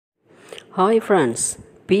Hi friends,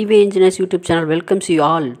 PV Engineers YouTube channel welcomes you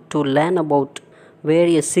all to learn about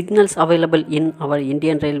various signals available in our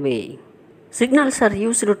Indian Railway. Signals are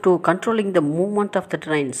used to controlling the movement of the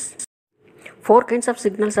trains. Four kinds of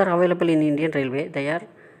signals are available in Indian Railway. They are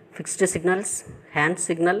fixed signals, hand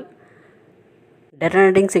signal,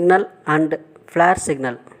 detonating signal and flare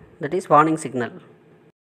signal, that is warning signal.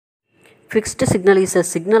 Fixed signal is a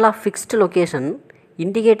signal of fixed location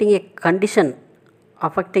indicating a condition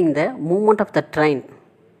affecting the movement of the train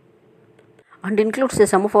and includes a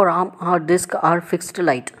semaphore arm or disc or fixed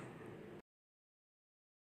light.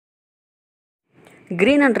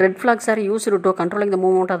 Green and red flags are used to controlling the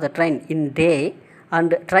movement of the train in day,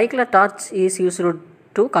 and tricolor torch is used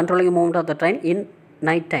to controlling the movement of the train in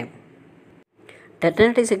night time.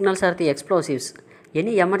 Detonating signals are the explosives.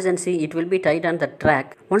 Any emergency, it will be tied on the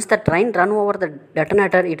track. Once the train run over the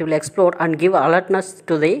detonator, it will explode and give alertness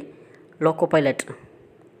to the loco pilot.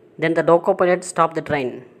 Then the loco pilot stop the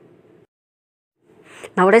train.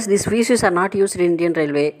 Nowadays, these fuses are not used in Indian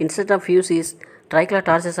Railway. Instead of fuses, tricolor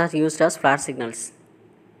torches are used as flare signals.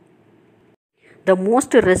 The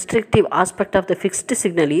most restrictive aspect of the fixed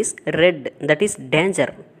signal is red, that is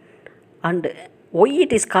danger. And why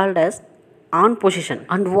it is called as on position,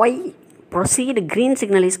 and why proceed green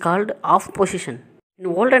signal is called off position. In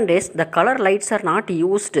olden days, the color lights are not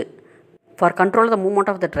used for control the movement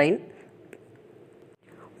of the train.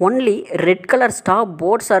 Only red color stop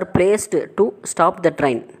boards are placed to stop the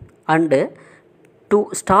train, and to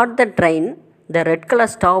start the train, the red color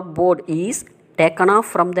stop board is taken off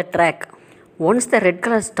from the track. Once the red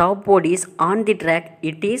color stop board is on the track,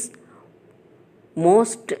 it is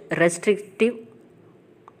most restrictive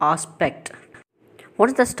aspect.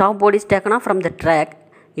 Once the stop board is taken off from the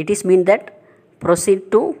track, it is mean that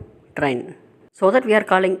proceed to train. So that we are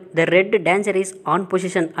calling the red danger is on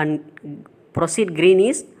position and proceed green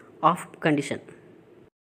is off condition.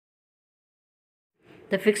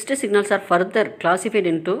 The fixed signals are further classified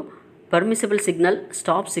into permissible signal,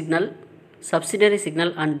 stop signal, subsidiary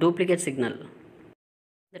signal and duplicate signal.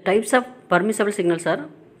 The types of permissible signals are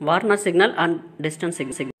warner signal and distance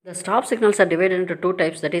signal. The stop signals are divided into two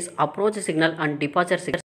types, that is approach signal and departure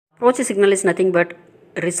signal. Approach signal is nothing but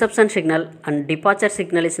reception signal and departure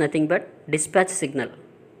signal is nothing but dispatch signal.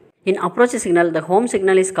 In approach signal, the home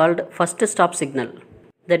signal is called first stop signal.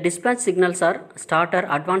 The dispatch signals are starter,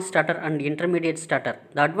 advanced starter and intermediate starter.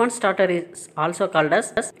 The advanced starter is also called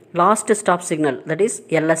as last stop signal, that is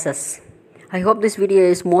LSS. I hope this video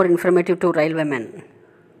is more informative to railwaymen.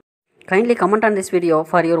 Kindly comment on this video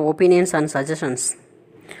for your opinions and suggestions.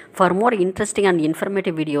 For more interesting and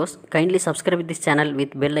informative videos, kindly subscribe this channel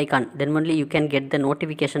with bell icon. Then only you can get the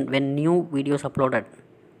notification when new videos uploaded.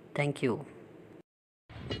 Thank you.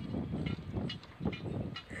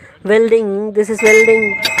 Welding, this is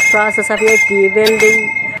welding, process of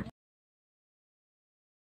welding.